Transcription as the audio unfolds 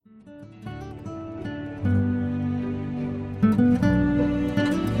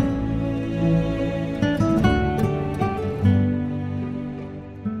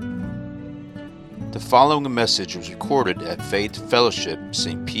The following message was recorded at Faith Fellowship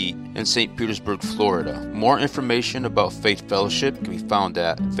St. Pete in St. Petersburg, Florida. More information about Faith Fellowship can be found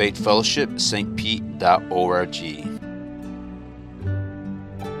at faithfellowshipstpete.org.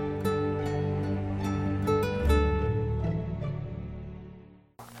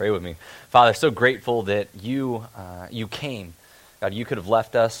 Pray with me. Father, so grateful that you came. God, you could have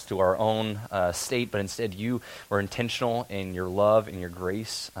left us to our own state, but instead you were intentional in your love and your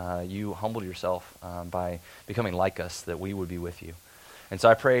grace. You humbled yourself by becoming like us, that we would be with you. And so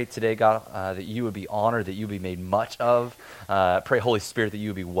I pray today, God, that you would be honored, that you would be made much of. Pray, Holy Spirit, that you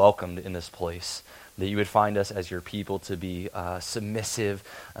would be welcomed in this place, that you would find us as your people to be submissive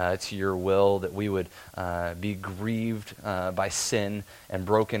to your will, that we would be grieved by sin and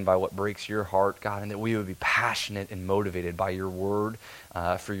broken by what breaks your heart, God, and that we would be passionate and motivated by your word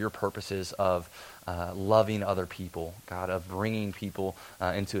for your purposes of loving other people, God, of bringing people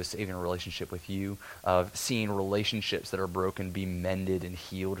into a saving relationship with you, of seeing relationships that are broken be mended and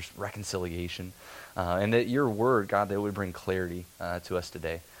healed, just reconciliation, and that your word, God, that would bring clarity to us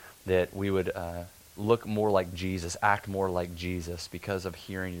today, that we would look more like Jesus, act more like Jesus because of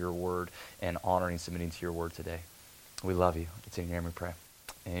hearing your word and honoring and submitting to your word today. We love you. It's in your name we pray.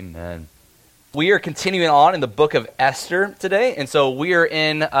 Amen. We are continuing on in the book of Esther today, and so we are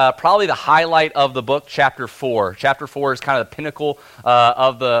in probably the highlight of the book, chapter 4. Chapter 4 is kind of the pinnacle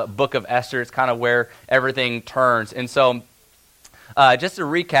of the book of Esther. It's kind of where everything turns. And so just to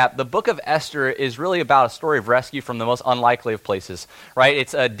recap, the book of Esther is really about a story of rescue from the most unlikely of places, right?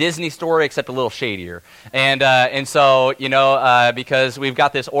 It's a Disney story except a little shadier. And so, because we've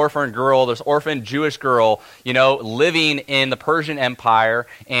got this orphan Jewish girl, living in the Persian Empire,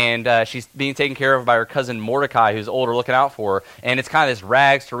 and she's being taken care of by her cousin Mordecai, who's older, looking out for her. And it's kind of this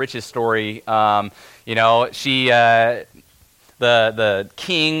rags to riches story. The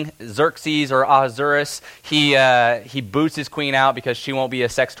king, Xerxes or Ahasuerus, he boots his queen out because she won't be a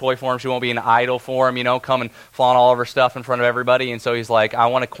sex toy for him. She won't be an idol for him, come and flaunt all of her stuff in front of everybody. And so he's like, I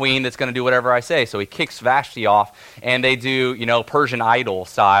want a queen that's going to do whatever I say. So he kicks Vashti off, and they do, Persian Idol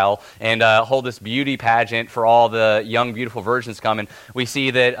style, and hold this beauty pageant for all the young, beautiful virgins coming. We see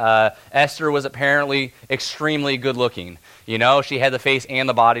that Esther was apparently extremely good looking. She had the face and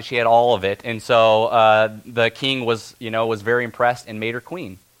the body. She had all of it. And so the king was very impressed and made her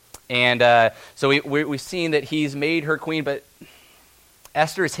queen. And so we've seen that he's made her queen, but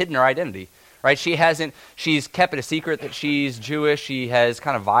Esther has hidden her identity, right? She's kept it a secret that she's Jewish. She has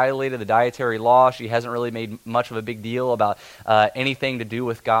kind of violated the dietary law. She hasn't really made much of a big deal about anything to do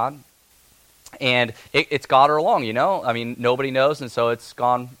with God. And it's got her along, nobody knows. And so it's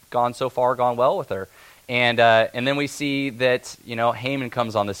gone so far, gone well with her. And then we see that, Haman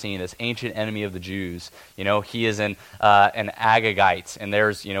comes on the scene, this ancient enemy of the Jews. He is an Agagite. And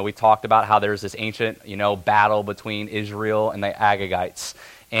there's, we talked about how there's this ancient, battle between Israel and the Agagites.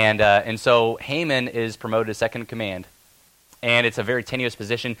 And so Haman is promoted to second in command. And it's a very tenuous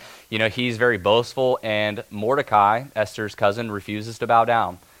position. He's very boastful. And Mordecai, Esther's cousin, refuses to bow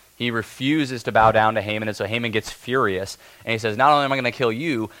down. He refuses to bow down to Haman, and so Haman gets furious, and he says, not only am I going to kill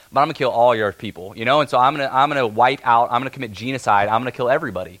you, but I'm going to kill all your people, and so I'm going to wipe out, I'm going to commit genocide, I'm going to kill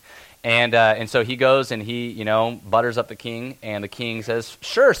everybody. And so he goes and he, butters up the king, and the king says,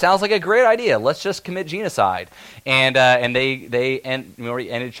 sure, sounds like a great idea, let's just commit genocide. And they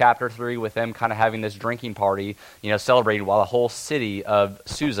ended chapter 3 with them kind of having this drinking party, celebrating while the whole city of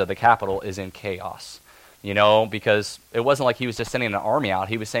Susa, the capital, is in chaos. Because it wasn't like he was just sending an army out.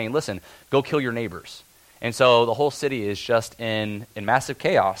 He was saying, listen, go kill your neighbors. And so the whole city is just in massive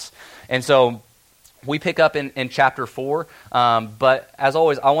chaos. And so we pick up in chapter 4. But as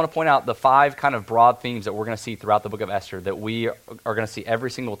always, I want to point out the 5 kind of broad themes that we're going to see throughout the book of Esther that we are going to see every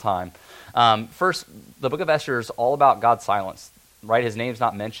single time. First, the book of Esther is all about God's silence. Right, his name's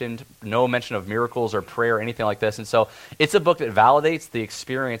not mentioned, no mention of miracles or prayer or anything like this. And so it's a book that validates the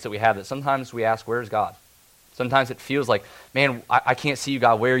experience that we have, that sometimes we ask, where's God? Sometimes it feels like, man, I can't see you,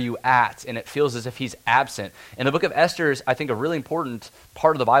 God. Where are you at? And it feels as if he's absent. And the book of Esther is, I think, a really important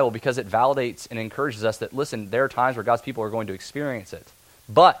part of the Bible because it validates and encourages us that, listen, there are times where God's people are going to experience it.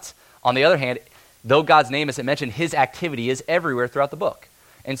 But on the other hand, though God's name isn't mentioned, his activity is everywhere throughout the book.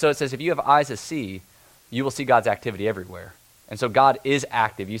 And so it says, if you have eyes to see, you will see God's activity everywhere. And so God is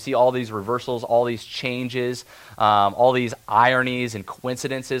active. You see all these reversals, all these changes, all these ironies and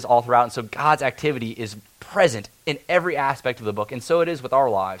coincidences all throughout. And so God's activity is present in every aspect of the book. And so it is with our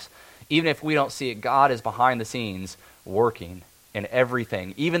lives. Even if we don't see it, God is behind the scenes working. in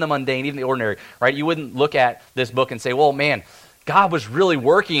everything, even the mundane, even the ordinary, right? You wouldn't look at this book and say, well, man, God was really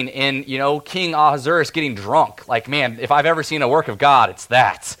working in, King Ahasuerus getting drunk. Like, man, if I've ever seen a work of God, it's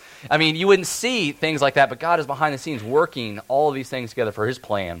that. I mean, you wouldn't see things like that, but God is behind the scenes working all of these things together for his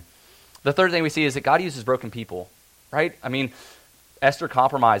plan. The third thing we see is that God uses broken people, right? I mean, Esther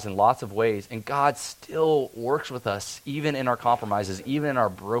compromised in lots of ways, and God still works with us, even in our compromises, even in our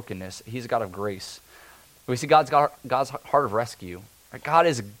brokenness. He's a God of grace. We see God's heart of rescue. God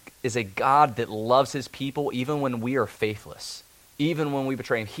is a God that loves his people even when we are faithless. Even when we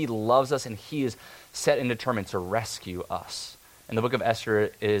betray him, he loves us, and he is set and determined to rescue us. And the book of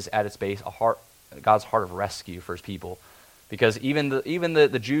Esther is at its base God's heart of rescue for his people. Because even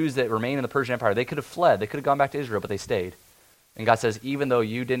the Jews that remain in the Persian Empire, they could have fled. They could have gone back to Israel, but they stayed. And God says, even though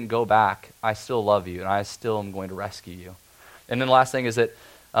you didn't go back, I still love you, and I still am going to rescue you. And then the last thing is that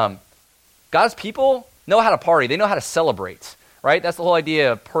God's people know how to party. They know how to celebrate, right? That's the whole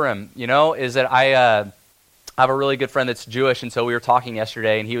idea of Purim, is that I have a really good friend that's Jewish, and so we were talking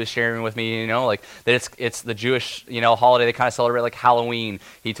yesterday, and he was sharing with me, like that it's the Jewish, holiday they kind of celebrate, like Halloween,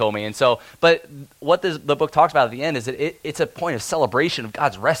 he told me. And so, but what the book talks about at the end is that it's a point of celebration of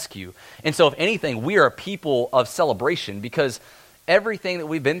God's rescue. And so if anything, we are a people of celebration, because everything that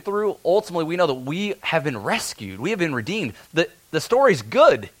we've been through, ultimately we know that we have been rescued. We have been redeemed. The story's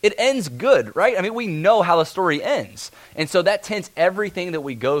good. It ends good, right? I mean, we know how the story ends. And so that tints everything that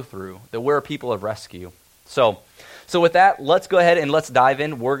we go through, that we're a people of rescue. So with that, let's go ahead and let's dive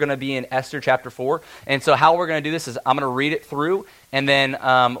in. We're going to be in Esther chapter 4. And so how we're going to do this is I'm going to read it through, and then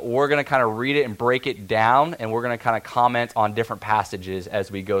we're going to kind of read it and break it down, and we're going to kind of comment on different passages as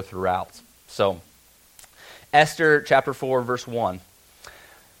we go throughout. So Esther chapter 4, verse 1.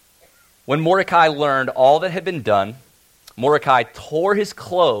 When Mordecai learned all that had been done, Mordecai tore his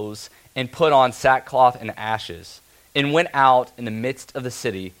clothes and put on sackcloth and ashes, and went out in the midst of the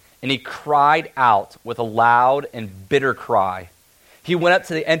city, and he cried out with a loud and bitter cry. He went up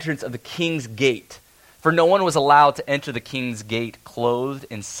to the entrance of the king's gate, for no one was allowed to enter the king's gate clothed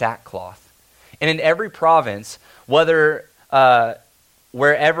in sackcloth. And in every province, wherever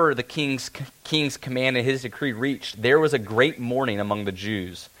the king's command and his decree reached, there was a great mourning among the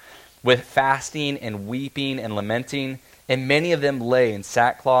Jews, with fasting and weeping and lamenting, and many of them lay in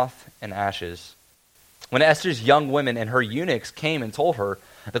sackcloth and ashes. When Esther's young women and her eunuchs came and told her,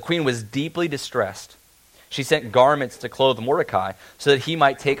 the queen was deeply distressed. She sent garments to clothe Mordecai so that he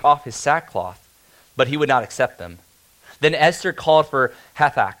might take off his sackcloth, but he would not accept them. Then Esther called for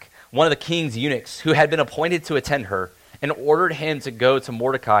Hathach, one of the king's eunuchs, who had been appointed to attend her, and ordered him to go to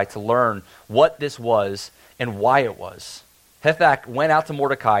Mordecai to learn what this was and why it was. Hathach went out to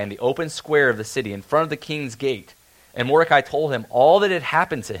Mordecai in the open square of the city in front of the king's gate, and Mordecai told him all that had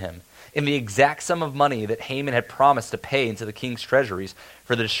happened to him, in the exact sum of money that Haman had promised to pay into the king's treasuries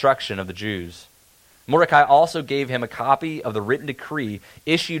for the destruction of the Jews. Mordecai also gave him a copy of the written decree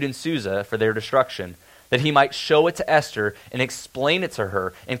issued in Susa for their destruction, that he might show it to Esther and explain it to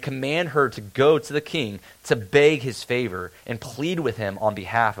her and command her to go to the king to beg his favor and plead with him on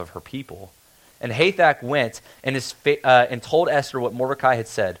behalf of her people. And Hathach went and told Esther what Mordecai had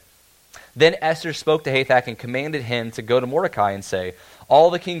said. Then Esther spoke to Hathach and commanded him to go to Mordecai and say, all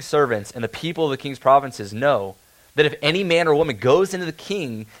the king's servants and the people of the king's provinces know that if any man or woman goes into the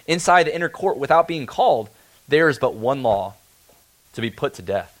king inside the inner court without being called, there is but one law, to be put to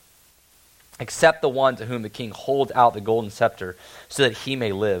death, except the one to whom the king holds out the golden scepter so that he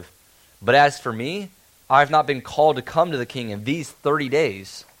may live. But as for me, I have not been called to come to the king in these 30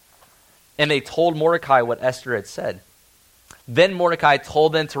 days. And they told Mordecai what Esther had said. Then Mordecai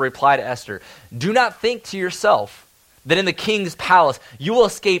told them to reply to Esther, do not think to yourself that in the king's palace you will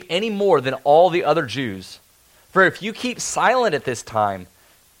escape any more than all the other Jews. For if you keep silent at this time,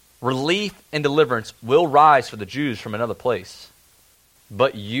 relief and deliverance will rise for the Jews from another place.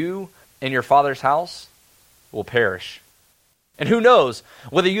 But you and your father's house will perish. And who knows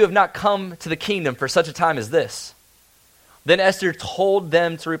whether you have not come to the kingdom for such a time as this. Then Esther told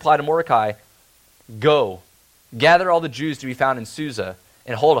them to reply to Mordecai, go, gather all the Jews to be found in Susa,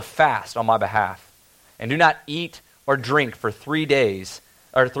 and hold a fast on my behalf. And do not eat or drink for 3 days,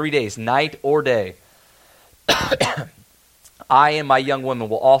 night or day. I and my young women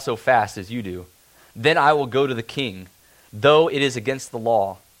will also fast as you do. Then I will go to the king, though it is against the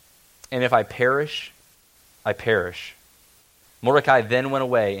law. And if I perish, I perish. Mordecai then went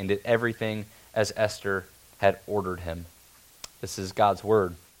away and did everything as Esther had ordered him. This is God's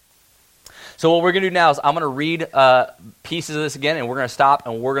word. So what we're going to do now is I'm going to read pieces of this again, and we're going to stop,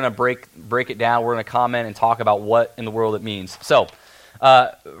 and we're going to break it down. We're going to comment and talk about what in the world it means. So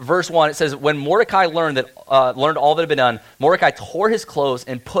Verse 1, it says, when Mordecai learned all that had been done, Mordecai tore his clothes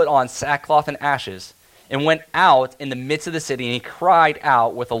and put on sackcloth and ashes and went out in the midst of the city, and he cried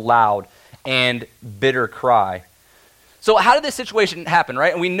out with a loud and bitter cry. So how did this situation happen,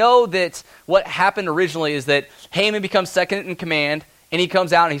 right? And we know that what happened originally is that Haman becomes second in command, and he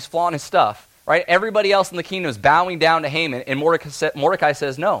comes out and he's flaunting his stuff, right? Everybody else in the kingdom is bowing down to Haman, and Mordecai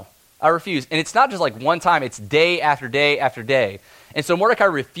says, no, I refuse. And it's not just like one time, it's day after day after day. And so Mordecai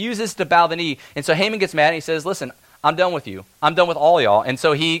refuses to bow the knee, and so Haman gets mad, and he says, listen, I'm done with you. I'm done with all y'all. And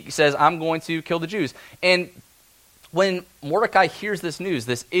so he says, I'm going to kill the Jews. And when Mordecai hears this news,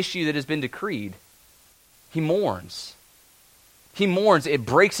 this issue that has been decreed, he mourns. He mourns. It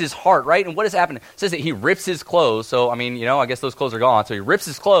breaks his heart, right? And what has happened? It says that he rips his clothes. So, I guess those clothes are gone. So he rips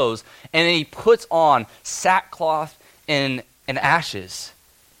his clothes, and then he puts on sackcloth and ashes.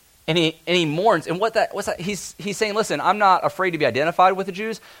 And he mourns. And what's that? He's saying, listen, I'm not afraid to be identified with the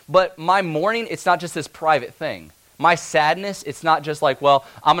Jews, but my mourning, it's not just this private thing. My sadness, it's not just like, well,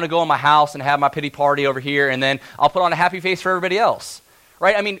 I'm going to go in my house and have my pity party over here, and then I'll put on a happy face for everybody else,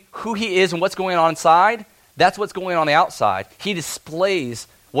 right? I mean, who he is and what's going on inside, that's what's going on the outside. He displays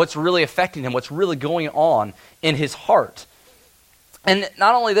what's really affecting him, what's really going on in his heart. And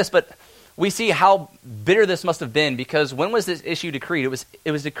not only this, but we see how bitter this must have been, because when was this issue decreed?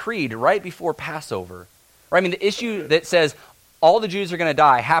 It was decreed right before Passover. Right? I mean, the issue that says all the Jews are going to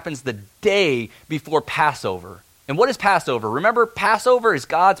die happens the day before Passover. And what is Passover? Remember, Passover is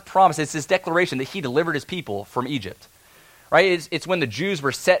God's promise. It's his declaration that he delivered his people from Egypt. Right? It's when the Jews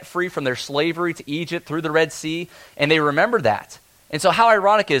were set free from their slavery to Egypt through the Red Sea, and they remember that. And so how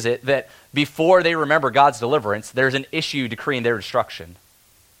ironic is it that before they remember God's deliverance, there's an issue decreeing their destruction.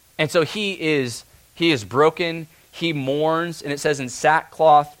 And so he is broken, he mourns, and it says in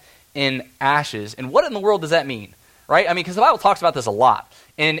sackcloth and ashes. And what in the world does that mean? Right? I mean, because the Bible talks about this a lot.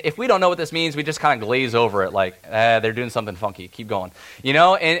 And if we don't know what this means, we just kind of glaze over it like, they're doing something funky. Keep going.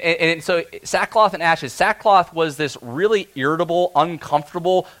 And so sackcloth and ashes. Sackcloth was this really irritable,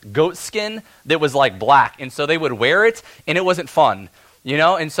 uncomfortable goat skin that was like black. And so they would wear it, and it wasn't fun.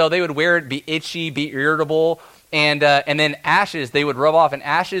 And so they would wear it, be itchy, be irritable. And then ashes, they would rub off. And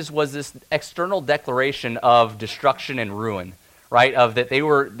ashes was this external declaration of destruction and ruin, right? Of that they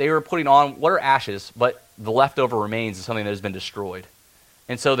were putting on, what are ashes? But the leftover remains of something that has been destroyed.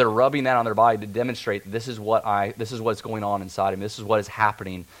 And so they're rubbing that on their body to demonstrate this is what's going on inside him. This is what is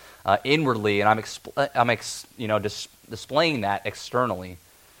happening inwardly, and I'm displaying that externally.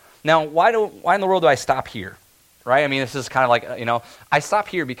 Now, why in the world do I stop here? Right? I mean, this is kind of like I stop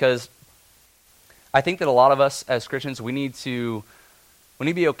here because I think that a lot of us as Christians we need to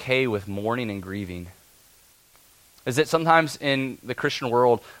be okay with mourning and grieving. Is that sometimes in the Christian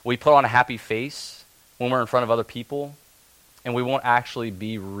world we put on a happy face when we're in front of other people, and we won't actually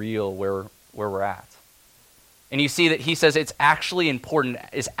be real where we're at. And you see that he says it's actually important,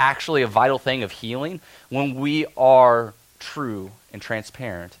 it's actually a vital thing of healing when we are true and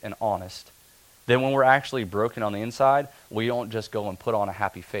transparent and honest. Then when we're actually broken on the inside, we don't just go and put on a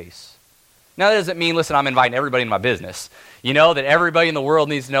happy face. Now that doesn't mean, listen, I'm inviting everybody into my business. That everybody in the world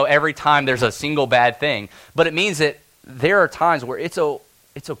needs to know every time there's a single bad thing. But it means that there are times where it's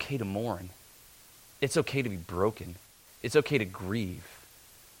okay to mourn. It's okay to be broken. It's okay to grieve.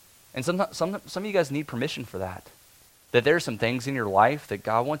 And some of you guys need permission for that. That there are some things in your life that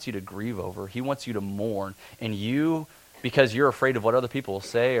God wants you to grieve over. He wants you to mourn. And you, because you're afraid of what other people will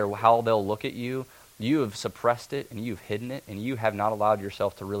say or how they'll look at you, you have suppressed it and you've hidden it and you have not allowed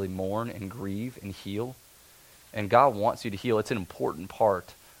yourself to really mourn and grieve and heal. And God wants you to heal. It's an important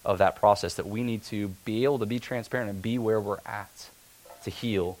part of that process that we need to be able to be transparent and be where we're at, to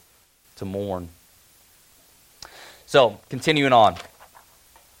heal, to mourn. So, continuing on. It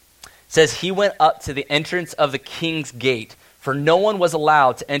says, he went up to the entrance of the king's gate, for no one was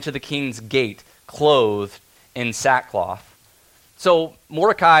allowed to enter the king's gate clothed in sackcloth. So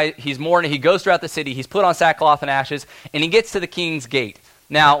Mordecai, he's mourning, he goes throughout the city, he's put on sackcloth and ashes, and he gets to the king's gate.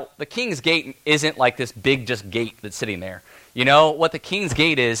 Now, the king's gate isn't like this big just gate that's sitting there. What the king's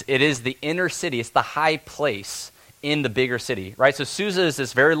gate is, it is the inner city, it's the high place in the bigger city, right? So Susa is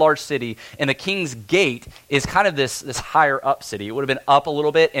this very large city, and the king's gate is kind of this higher up city. It would have been up a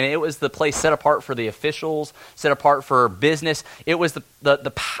little bit, and it was the place set apart for the officials, set apart for business. It was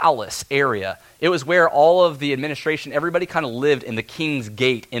the palace area. It was where all of the administration, everybody kind of lived in the king's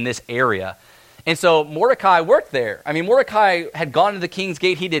gate in this area. And so Mordecai worked there. I mean, Mordecai had gone to the king's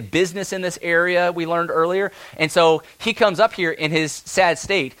gate. He did business in this area, we learned earlier. And so he comes up here in his sad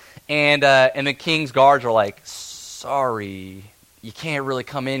state, and the king's guards are like, sorry, you can't really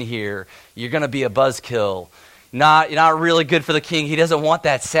come in here. You're going to be a buzzkill. not really good for the king. He doesn't want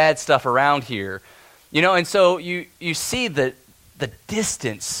that sad stuff around here. And so you see the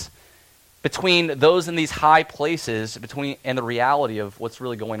distance between those in these high places and the reality of what's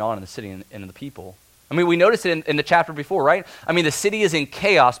really going on in the city and in the people. I mean, we noticed it in the chapter before, right? I mean, the city is in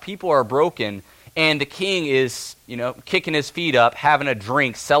chaos. People are broken. And the king is, kicking his feet up, having a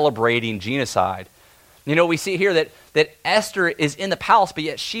drink, celebrating genocide. We see here that Esther is in the palace, but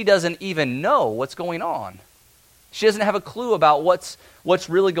yet she doesn't even know what's going on. She doesn't have a clue about what's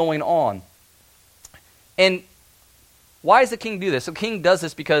really going on. And why does the king do this? The king does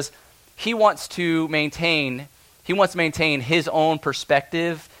this because he wants to maintain his own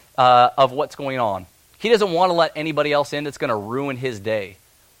perspective of what's going on. He doesn't want to let anybody else in that's going to ruin his day.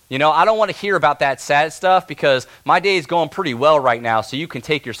 I don't want to hear about that sad stuff because my day is going pretty well right now, so you can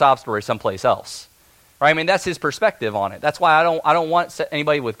take your sob story someplace else. Right? I mean, that's his perspective on it. That's why I don't want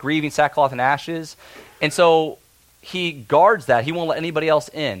anybody with grieving, sackcloth, and ashes. And so he guards that. He won't let anybody else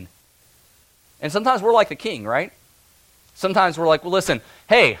in. And sometimes we're like the king, right? Sometimes we're like, well, listen,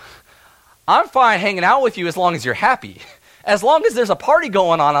 hey, I'm fine hanging out with you as long as you're happy. As long as there's a party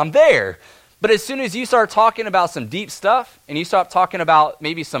going on, I'm there. But as soon as you start talking about some deep stuff, and you start talking about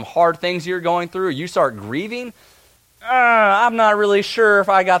maybe some hard things you're going through, or you start grieving, I'm not really sure if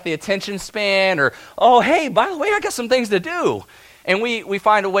I got the attention span, or, oh, hey, by the way, I got some things to do. And we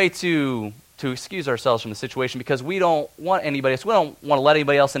find a way to excuse ourselves from the situation because we don't want anybody else, we don't want to let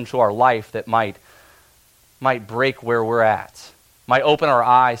anybody else into our life that might break where we're at, might open our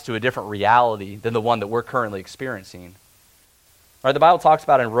eyes to a different reality than the one that we're currently experiencing. Right, the Bible talks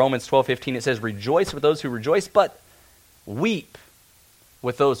about in Romans 12:15, it says, rejoice with those who rejoice, but weep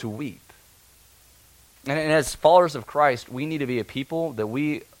with those who weep. And as followers of Christ, we need to be a people that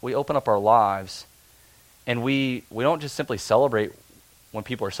we open up our lives and we don't just simply celebrate when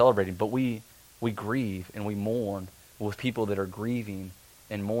people are celebrating, but we grieve and we mourn with people that are grieving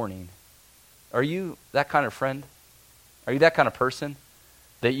and mourning. Are you that kind of friend? Are you that kind of person?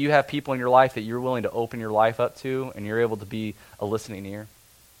 That you have people in your life that you're willing to open your life up to and you're able to be a listening ear?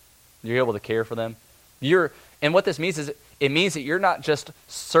 You're able to care for them? And what this means is it means that you're not just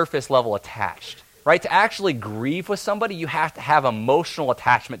surface level attached. Right? To actually grieve with somebody, you have to have emotional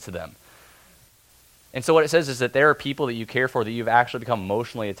attachment to them. And so what it says is that there are people that you care for that you've actually become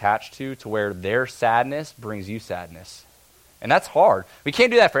emotionally attached to where their sadness brings you sadness. And that's hard. We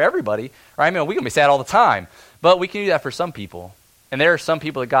can't do that for everybody. Right? I mean, we can be sad all the time. But we can do that for some people. And there are some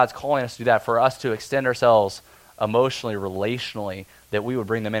people that God's calling us to do that, for us to extend ourselves emotionally, relationally, that we would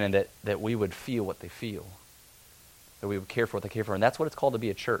bring them in and that we would feel what they feel. That we would care for what they care for. And that's what it's called to be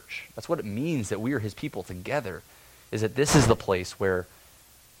a church. That's what it means that we are his people together, is that this is the place where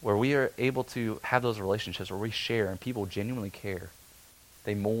we are able to have those relationships, where we share and people genuinely care.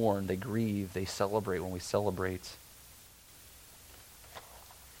 They mourn, they grieve, they celebrate when we celebrate.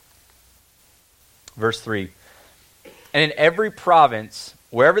 Verse 3. And in every province,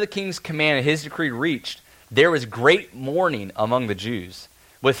 wherever the king's command and his decree reached, there was great mourning among the Jews,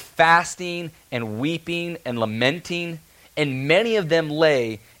 with fasting and weeping and lamenting, and many of them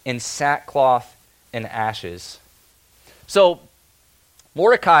lay in sackcloth and ashes. So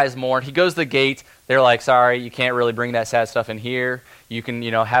Mordecai is mourned. He goes to the gate. They're like, sorry, you can't really bring that sad stuff in here. You can,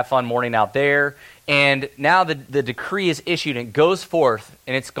 have fun mourning out there. And now the decree is issued and it goes forth,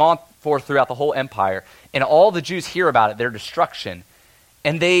 and it's gone forth throughout the whole empire. And all the Jews hear about it, their destruction.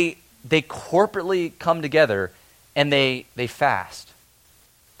 And they corporately come together and they fast.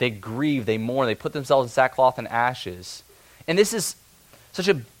 They grieve, they mourn, they put themselves in sackcloth and ashes. And this is such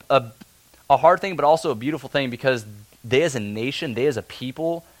a hard thing, but also a beautiful thing, because they as a nation, they as a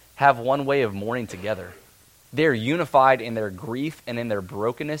people, have one way of mourning together. They're unified in their grief and in their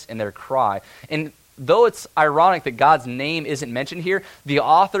brokenness and their cry. And though it's ironic that God's name isn't mentioned here, the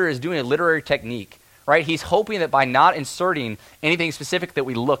author is doing a literary technique, right? He's hoping that by not inserting anything specific that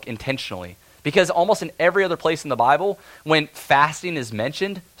we look intentionally. Because almost in every other place in the Bible, when fasting is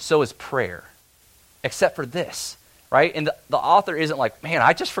mentioned, so is prayer. Except for this, right? And the author isn't like, man,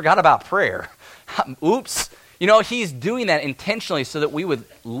 I just forgot about prayer. Oops. He's doing that intentionally so that we would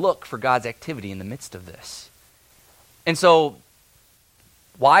look for God's activity in the midst of this. And so,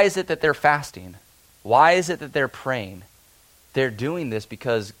 why is it that they're fasting? Why is it that they're praying? They're doing this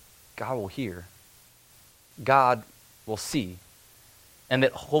because God will hear. God will see. And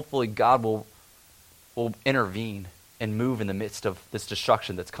that hopefully God will intervene and move in the midst of this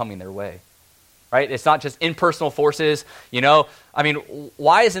destruction that's coming their way. Right? It's not just impersonal forces,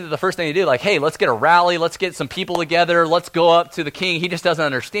 why isn't it the first thing they do? Like, hey, let's get a rally, let's get some people together, let's go up to the king. He just doesn't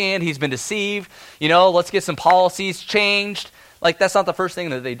understand, he's been deceived. Let's get some policies changed. Like, that's not the first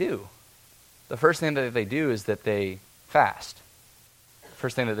thing that they do. the first thing that they do is that they fast. The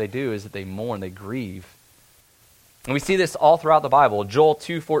first thing that they do is that they mourn, they grieve. And we see this all throughout the Bible. Joel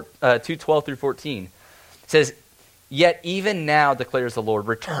 2:12 through 14 says, "Yet even now, declares the Lord,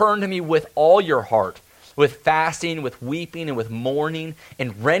 return to me with all your heart, with fasting, with weeping, and with mourning,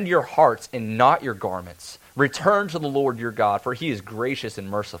 and rend your hearts and not your garments. Return to the Lord your God, for he is gracious and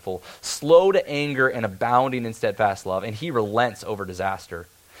merciful, slow to anger and abounding in steadfast love, and he relents over disaster.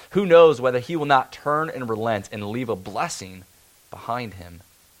 Who knows whether he will not turn and relent and leave a blessing behind him,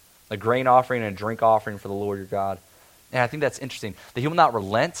 a grain offering and a drink offering for the Lord your God." And I think that's interesting, that he will not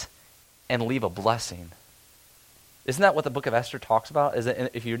relent and leave a blessing. Isn't that what the book of Esther talks about? Is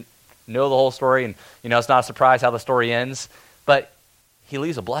it, if you know the whole story, and it's not a surprise how the story ends, but he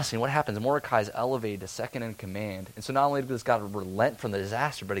leaves a blessing. What happens? Mordecai is elevated to second in command. And so not only does God relent from the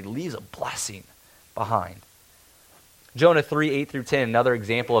disaster, but he leaves a blessing behind. Jonah 3:8 through 10, another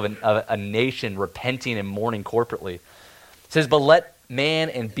example of a nation repenting and mourning corporately. It says, "But let man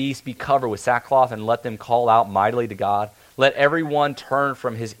and beast be covered with sackcloth, and let them call out mightily to God. Let everyone turn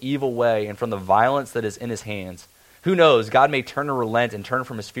from his evil way and from the violence that is in his hands. Who knows, God may turn and relent and turn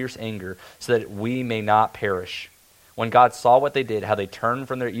from his fierce anger, so that we may not perish." When God saw what they did, how they turned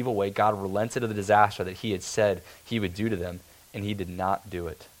from their evil way, God relented of the disaster that he had said he would do to them, and he did not do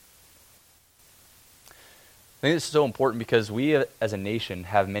it. I think this is so important because we as a nation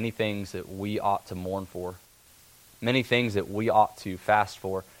have many things that we ought to mourn for, many things that we ought to fast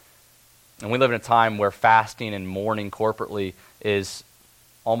for. And we live in a time where fasting and mourning corporately is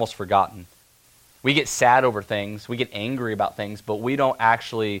almost forgotten. We get sad over things, we get angry about things, but we don't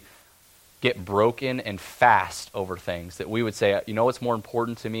actually get broken and fast over things that we would say, what's more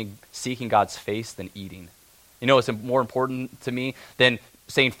important to me, seeking God's face, than eating? What's more important to me than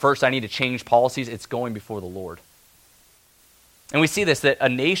saying, first I need to change policies? It's going before the Lord. And we see this, that a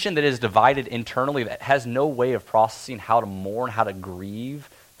nation that is divided internally, that has no way of processing how to mourn, how to grieve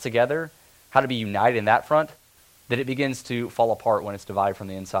together, how to be united in that front, that it begins to fall apart when it's divided from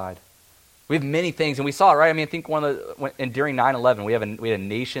the inside. We have many things, and we saw it, right? I think during 9/11, we had a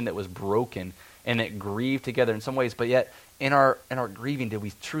nation that was broken and it grieved together in some ways, but yet in our grieving, did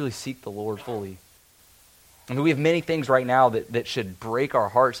we truly seek the Lord fully? We have many things right now that should break our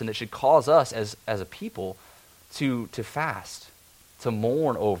hearts and that should cause us as a people to fast, to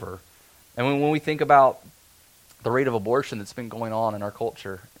mourn over. And when we think about the rate of abortion that's been going on in our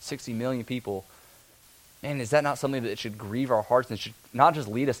culture, 60 million people, man, is that not something that should grieve our hearts and should not just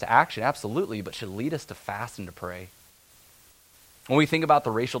lead us to action, absolutely, but should lead us to fast and to pray? When we think about the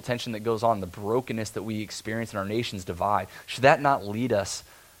racial tension that goes on, the brokenness that we experience in our nation's divide, should that not lead us,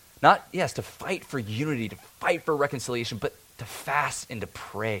 to fight for unity, to fight for reconciliation, but to fast and to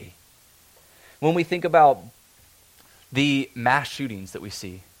pray? When we think about the mass shootings that we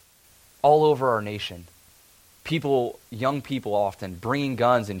see all over our nation, young people often bringing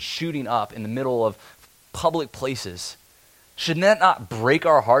guns and shooting up in the middle of public places, should that not break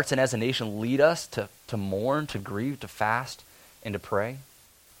our hearts and as a nation lead us to mourn, to grieve, to fast, and to pray?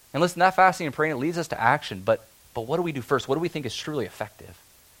 And listen, that fasting and praying, it leads us to action, but what do we do first? What do we think is truly effective?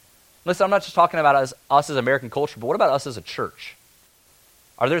 Listen, I'm not just talking about us as American culture, but what about us as a church?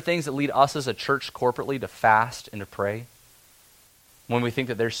 Are there things that lead us as a church corporately to fast and to pray? When we think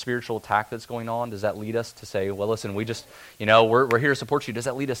that there's spiritual attack that's going on, does that lead us to say, well, listen, we just, we're here to support you? Does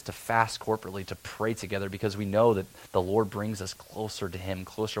that lead us to fast corporately, to pray together, because we know that the Lord brings us closer to him,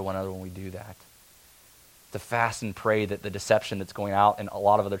 closer to one another when we do that? To fast and pray that the deception that's going out in a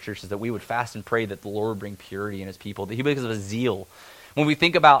lot of other churches, that we would fast and pray that the Lord would bring purity in his people, that he because of his zeal. When we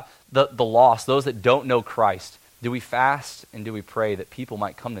think about the lost, those that don't know Christ, do we fast and do we pray that people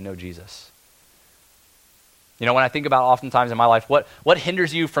might come to know Jesus? When I think about oftentimes in my life, what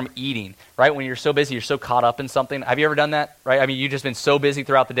hinders you from eating, right? When you're so busy, you're so caught up in something. Have you ever done that, right? You've just been so busy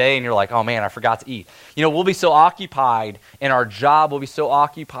throughout the day and you're like, oh man, I forgot to eat. We'll be so occupied in our job, we'll be so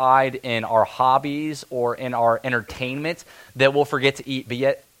occupied in our hobbies or in our entertainment that we'll forget to eat. But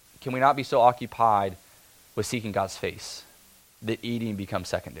yet, can we not be so occupied with seeking God's face that eating becomes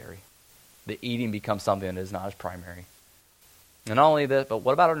secondary? That eating becomes something that is not as primary. And not only that, but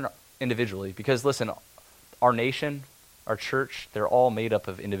what about individually? Because listen, our nation, our church, they're all made up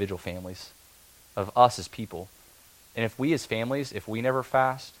of individual families, of us as people. And if we as families, if we never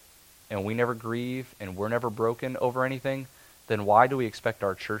fast, and we never grieve, and we're never broken over anything, then why do we expect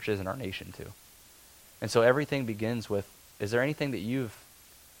our churches and our nation to? And so everything begins with, is there anything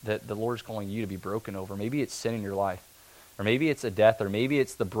that the Lord's calling you to be broken over? Maybe it's sin in your life, or maybe it's a death, or maybe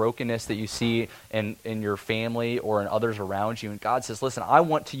it's the brokenness that you see in your family or in others around you. And God says, listen, I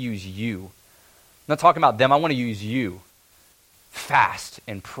want to use you. I'm not talking about them. I want to use you Fast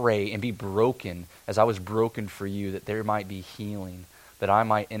and pray and be broken as I was broken for you, that there might be healing, that I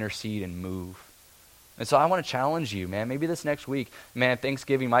might intercede and move. And so I want to challenge you, man. Maybe this next week, man,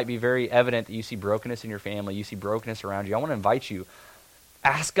 Thanksgiving might be very evident that you see brokenness in your family, you see brokenness around you. I want to invite you,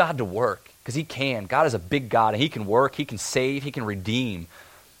 ask God to work, because he can. God is a big God, and he can work, he can save, he can redeem.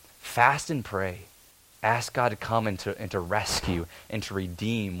 Fast and pray. Ask God to come and to rescue and to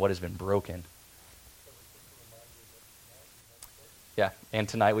redeem what has been broken. Yeah, and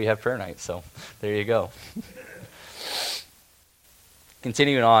tonight we have prayer night, so there you go.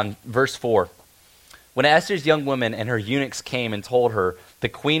 Continuing on, verse 4. When Esther's young women and her eunuchs came and told her the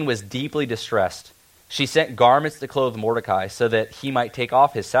queen was deeply distressed, she sent garments to clothe Mordecai so that he might take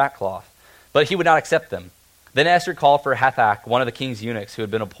off his sackcloth. But he would not accept them. Then Esther called for Hathach, one of the king's eunuchs who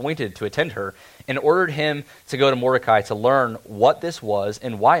had been appointed to attend her, and ordered him to go to Mordecai to learn what this was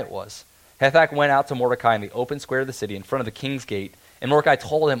and why it was. Hathach went out to Mordecai in the open square of the city in front of the king's gate, and Mordecai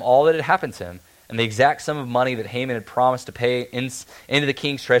told him all that had happened to him, and the exact sum of money that Haman had promised to pay into the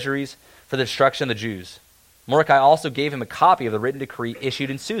king's treasuries for the destruction of the Jews. Mordecai also gave him a copy of the written decree issued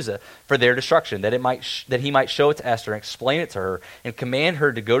in Susa for their destruction, that he might show it to Esther and explain it to her, and command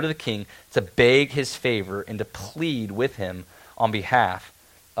her to go to the king to beg his favor and to plead with him on behalf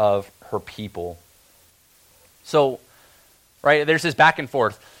of her people. So, right, there's this back and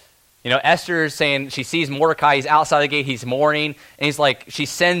forth. You know, Esther is saying, she sees Mordecai, he's outside the gate, he's mourning, and he's like, she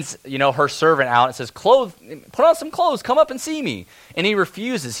sends, her servant out and says, put on some clothes, come up and see me. And he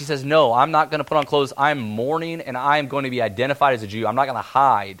refuses. He says, no, I'm not going to put on clothes. I'm mourning, and I am going to be identified as a Jew. I'm not going to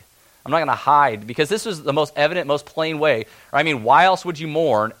hide. I'm not going to hide, because this was the most evident, most plain way. I mean, why else would you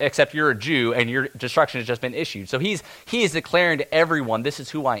mourn except you're a Jew and your destruction has just been issued? So he is declaring to everyone, this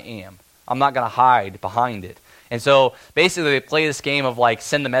is who I am. I'm not going to hide behind it. And so basically they play this game of like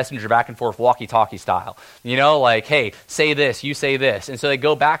send the messenger back and forth walkie-talkie style. Like, hey, say this, you say this. And so they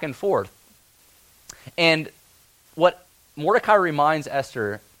go back and forth. And what Mordecai reminds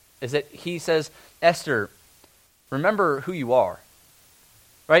Esther is that he says, Esther, remember who you are.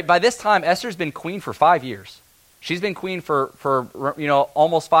 Right? By this time, Esther's been queen for 5 years. She's been queen for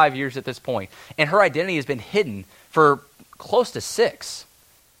almost 5 years at this point. And her identity has been hidden for close to 6.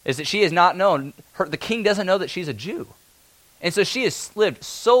 Is that she is not known. The king doesn't know that she's a Jew. And so she has lived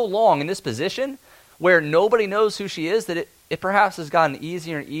so long in this position where nobody knows who she is that it perhaps has gotten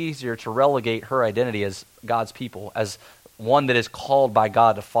easier and easier to relegate her identity as God's people, as one that is called by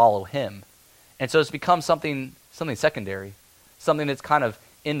God to follow him. And so it's become something secondary, something that's kind of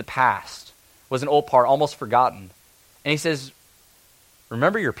in the past, was an old part, almost forgotten. And he says,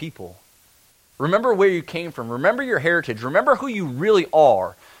 remember your people. Remember where you came from. Remember your heritage. Remember who you really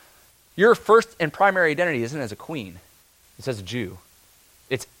are. Your first and primary identity isn't as a queen. It's as a Jew.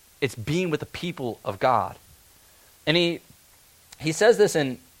 It's being with the people of God. And he says this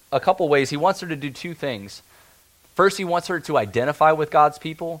in a couple ways. He wants her to do 2 things. First, he wants her to identify with God's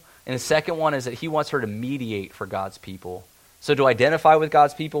people. And the second one is that he wants her to mediate for God's people. So to identify with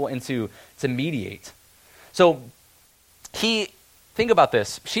God's people and to mediate. So think about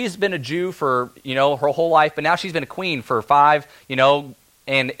this. She's been a Jew for, her whole life, but now she's been a queen for 5,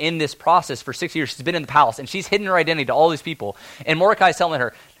 and in this process for 6 years, she's been in the palace, and she's hidden her identity to all these people. And Mordecai's telling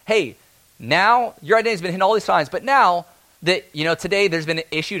her, hey, now your identity's been hidden all these times, but now that, today there's been an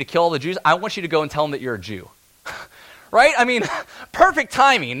issue to kill all the Jews, I want you to go and tell them that you're a Jew. Right? I mean, perfect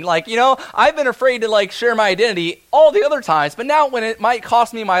timing. Like, I've been afraid to, share my identity all the other times, but now when it might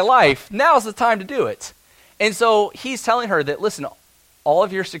cost me my life, now's the time to do it. And so he's telling her that, listen, all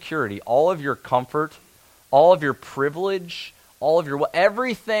of your security, all of your comfort, all of your privilege, all of your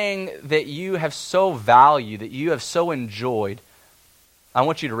everything that you have so valued, that you have so enjoyed, I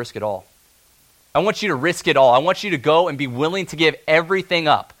want you to risk it all. I want you to risk it all. I want you to go and be willing to give everything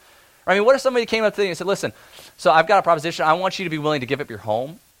up. I mean, what if somebody came up to you and said, listen, so I've got a proposition. I want you to be willing to give up your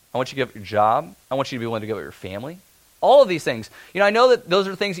home. I want you to give up your job. I want you to be willing to give up your family. All of these things. I know that those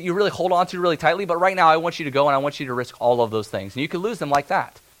are things that you really hold on to really tightly, but right now I want you to go and I want you to risk all of those things. And you could lose them like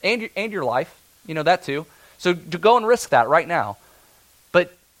that. And your life, that too. So to go and risk that right now. But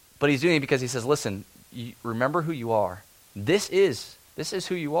he's doing it because he says, listen, remember who you are. This is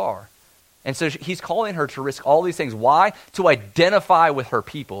who you are. And so he's calling her to risk all these things. Why? To identify with her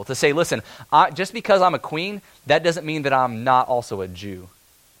people. To say, listen, just because I'm a queen, that doesn't mean that I'm not also a Jew.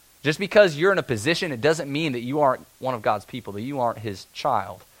 Just because you're in a position, it doesn't mean that you aren't one of God's people, that you aren't his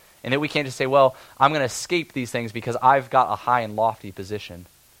child. And that we can't just say, well, I'm going to escape these things because I've got a high and lofty position.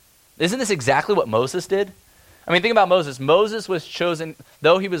 Isn't this exactly what Moses did? I mean, think about Moses. Moses was chosen,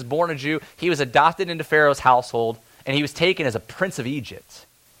 though he was born a Jew, he was adopted into Pharaoh's household, and he was taken as a prince of Egypt.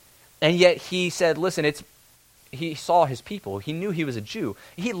 And yet he said, listen, he saw his people. He knew he was a Jew.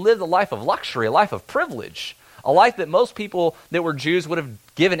 He lived a life of luxury, a life of privilege, a life that most people that were Jews would have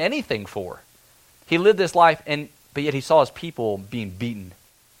given anything for. He lived this life, but yet he saw his people being beaten.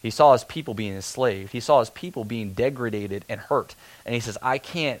 He saw his people being enslaved. He saw his people being degraded and hurt. And he says, I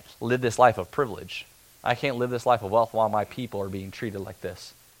can't live this life of privilege. I can't live this life of wealth while my people are being treated like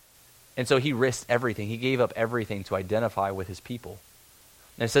this. And so he risked everything. He gave up everything to identify with his people.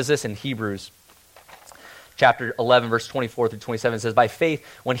 And it says this in Hebrews chapter 11, verse 24 through 27. It says, by faith,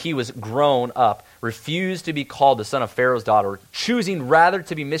 when he was grown up, refused to be called the son of Pharaoh's daughter, choosing rather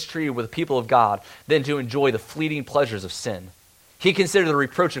to be mistreated with the people of God than to enjoy the fleeting pleasures of sin. He considered the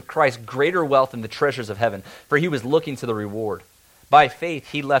reproach of Christ greater wealth than the treasures of heaven, for he was looking to the reward. By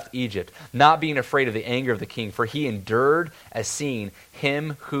faith he left Egypt, not being afraid of the anger of the king, for he endured as seeing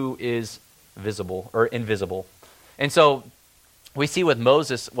him who is visible or invisible. And so we see with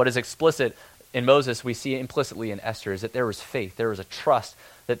Moses, what is explicit in Moses, we see implicitly in Esther, is that there was faith, there was a trust,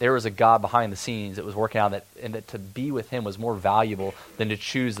 that there was a God behind the scenes that was working out, and that to be with him was more valuable than to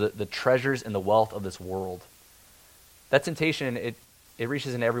choose the treasures and the wealth of this world. That temptation, it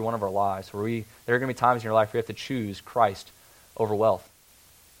reaches into every one of our lives, where there are going to be times in your life where you have to choose Christ over wealth.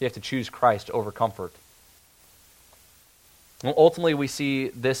 You have to choose Christ over comfort. Well, ultimately, we see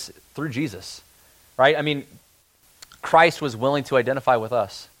this through Jesus, right? I mean, Christ was willing to identify with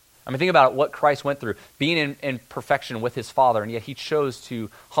us. I mean, think about what Christ went through, being in perfection with his Father, and yet he chose to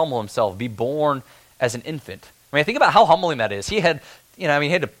humble himself, be born as an infant. I mean, think about how humbling that is. He had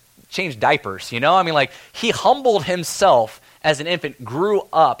to change diapers, he humbled himself as an infant, grew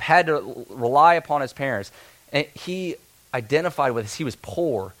up, had to rely upon his parents, and he identified with us. He was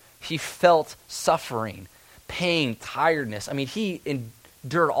poor. He felt suffering, pain, tiredness. I mean, he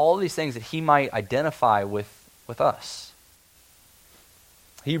endured all these things that he might identify with us.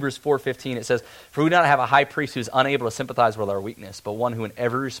 Hebrews 4:15, it says, for we do not have a high priest who is unable to sympathize with our weakness, but one who in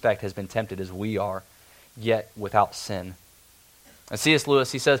every respect has been tempted as we are, yet without sin. And C.S.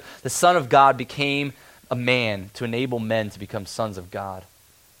 Lewis, he says, the Son of God became a man to enable men to become sons of God.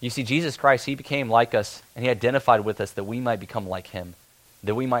 You see, Jesus Christ, he became like us, and he identified with us that we might become like him,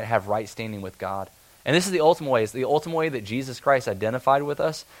 that we might have right standing with God. And this is the ultimate way. It's the ultimate way that Jesus Christ identified with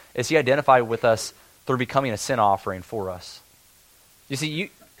us, is he identified with us through becoming a sin offering for us. You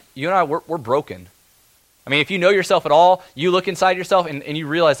see, you and I, we're broken. I mean, if you know yourself at all, you look inside yourself and you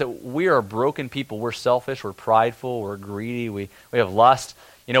realize that we are broken people. We're selfish, we're prideful, we're greedy, we have lust.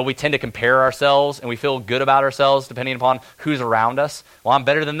 We tend to compare ourselves and we feel good about ourselves depending upon who's around us. Well, I'm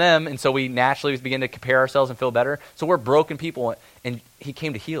better than them, and so we naturally begin to compare ourselves and feel better. So we're broken people, and he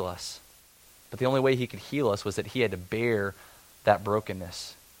came to heal us. But the only way he could heal us was that he had to bear that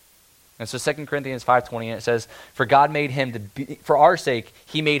brokenness. And so 2 Corinthians 5:20, it says, for God made him to be, for our sake,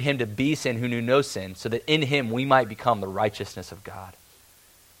 he made him to be sin who knew no sin, so that in him we might become the righteousness of God.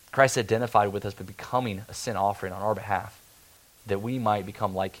 Christ identified with us by becoming a sin offering on our behalf, that we might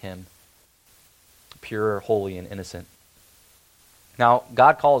become like him, pure, holy, and innocent. Now,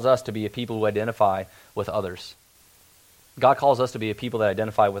 God calls us to be a people who identify with others. God calls us to be a people that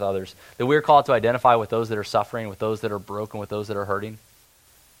identify with others, that we're called to identify with those that are suffering, with those that are broken, with those that are hurting.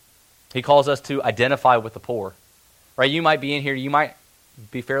 He calls us to identify with the poor. Right? You might be in here, you might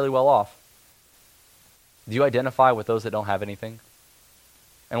be fairly well off. Do you identify with those that don't have anything?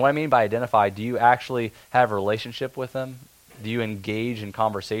 And what I mean by identify, do you actually have a relationship with them? Do you engage in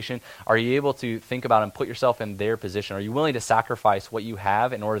conversation? Are you able to think about and put yourself in their position? Are you willing to sacrifice what you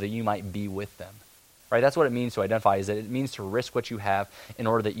have in order that you might be with them? Right? That's what it means to identify, is that it means to risk what you have in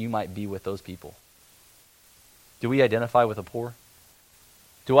order that you might be with those people. Do we identify with the poor?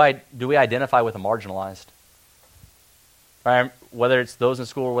 Do we identify with the marginalized? Right? Whether it's those in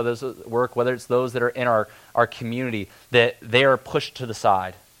school, or whether it's at work, whether it's those that are in our community, that they are pushed to the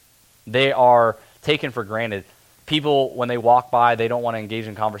side. They are taken for granted. People, when they walk by, they don't want to engage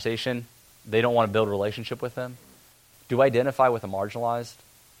in conversation. They don't want to build a relationship with them. Do we identify with the marginalized?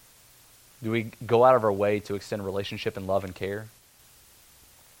 Do we go out of our way to extend relationship and love and care?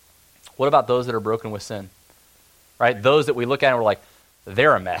 What about those that are broken with sin? Right? Those that we look at and we're like,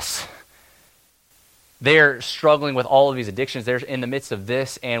 they're a mess. They're struggling with all of these addictions. They're in the midst of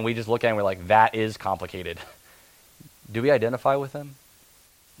this, and we just look at it and we're like, that is complicated. Do we identify with them?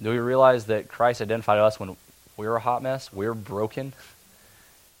 Do we realize that Christ identified us when we're a hot mess, we're broken?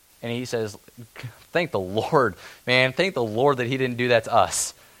 And he says, thank the Lord, man. Thank the Lord that he didn't do that to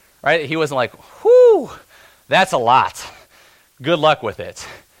us. Right? He wasn't like, whew, that's a lot. Good luck with it.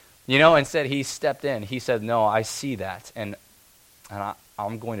 Instead he stepped in. He said, no, I see that, and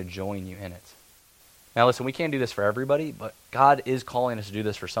I'm going to join you in it. Now listen, we can't do this for everybody, but God is calling us to do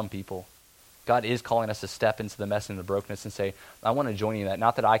this for some people. God is calling us to step into the mess and the brokenness and say, I want to join you in that.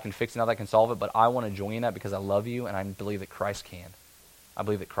 Not that I can fix it, not that I can solve it, but I want to join you in that because I love you and I believe that Christ can. I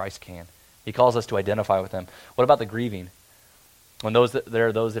believe that Christ can. He calls us to identify with him. What about the grieving? When there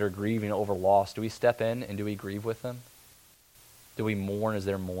are those that are grieving over loss, do we step in and do we grieve with them? Do we mourn as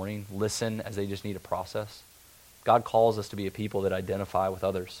they're mourning? Listen as they just need a process? God calls us to be a people that identify with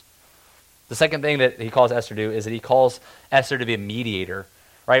others. The second thing that he calls Esther to do is that he calls Esther to be a mediator.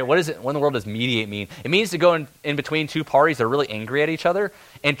 Right? What in the world does mediate mean? It means to go in between two parties that are really angry at each other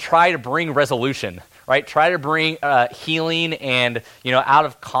and try to bring resolution. Right? Try to bring healing and, out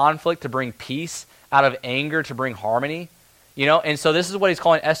of conflict to bring peace, out of anger to bring harmony. And so this is what he's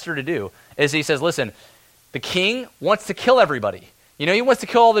calling Esther to do, is he says, listen, the king wants to kill everybody. He wants to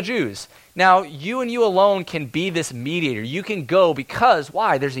kill all the Jews. Now, you and you alone can be this mediator. You can go because,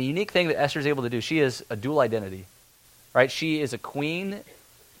 why? There's a unique thing that Esther's able to do. She has a dual identity, right? She is a queen,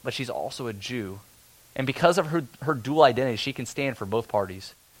 but she's also a Jew. And because of her dual identity, she can stand for both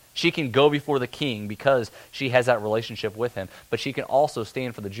parties. She can go before the king because she has that relationship with him, but she can also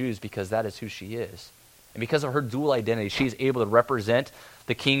stand for the Jews because that is who she is. And because of her dual identity, she's able to represent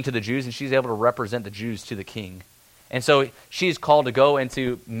the king to the Jews, and she's able to represent the Jews to the king. And so she's called to go and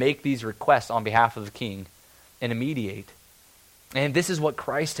to make these requests on behalf of the king and to mediate. And this is what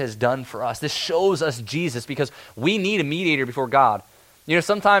Christ has done for us. This shows us Jesus because we need a mediator before God.